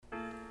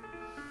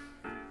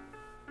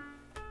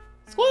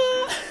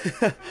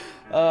Squad.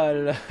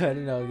 I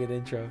didn't know a good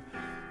intro.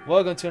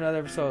 Welcome to another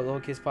episode of Low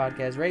Kiss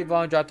Podcast. Ray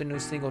Vaughn dropped a new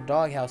single,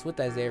 Dawg House, with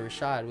Isaiah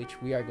Rashad,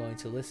 which we are going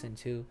to listen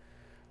to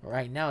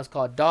right now. It's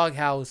called Dawg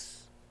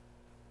House.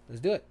 Let's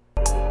do it.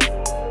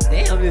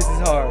 Damn, this is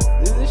hard.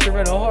 This is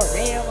instrumental hard.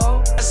 Damn,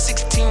 oh.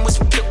 16 was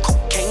pure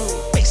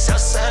cocaine. Base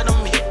outside,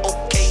 I'm here.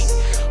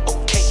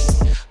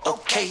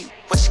 Okay.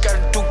 What you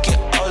gotta do? Get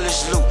all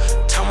this loot.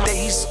 Tell me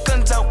days.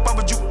 Guns out, why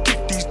would you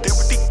get these? They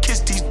would they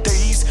kiss these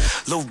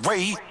days. Lil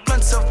Ray,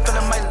 blunts up,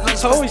 filling my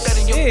lungs. Oh,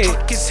 that in your shit.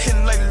 pockets,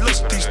 hitting like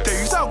lust these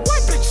days. Oh,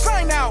 white bitch,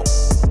 sign out.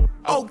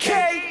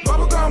 Okay.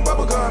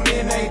 Bubblegum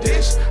in a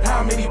dish.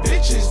 How many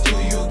bitches do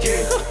you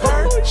get?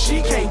 Her,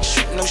 she can't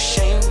shoot no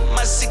shame.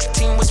 My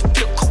 16 was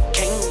pure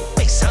cocaine.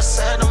 Base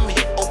outside, I'm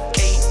here.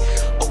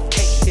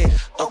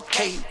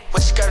 Okay.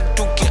 What you gotta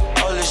do?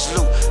 Get all this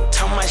loot.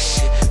 Tell my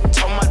shit.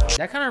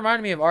 That kind of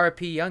reminded me of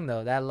R.P. Young,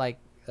 though. That, like,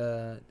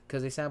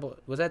 because they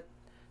sampled... Was that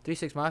 3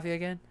 6 Mafia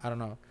again? I don't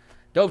know.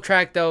 Dope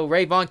track, though.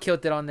 Ray Vaughn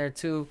killed it on there,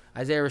 too.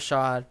 Isaiah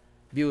Rashad.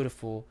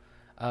 Beautiful.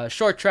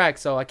 Short track,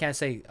 so I can't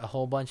say a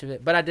whole bunch of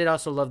it. But I did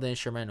also love the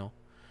instrumental.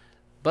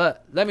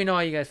 But let me know how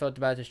you guys felt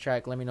about this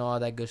track. Let me know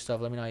all that good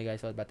stuff. Let me know how you guys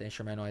felt about the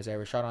instrumental. Isaiah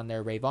Rashad on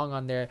there. Ray Vaughn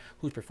on there.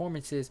 Whose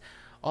performances.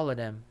 All of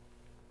them.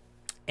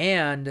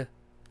 And I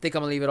think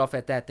I'm going to leave it off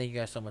at that. Thank you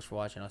guys so much for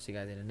watching. I'll see you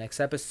guys in the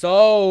next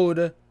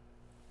episode.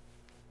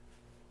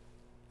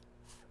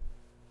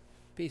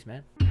 Peace,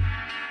 man.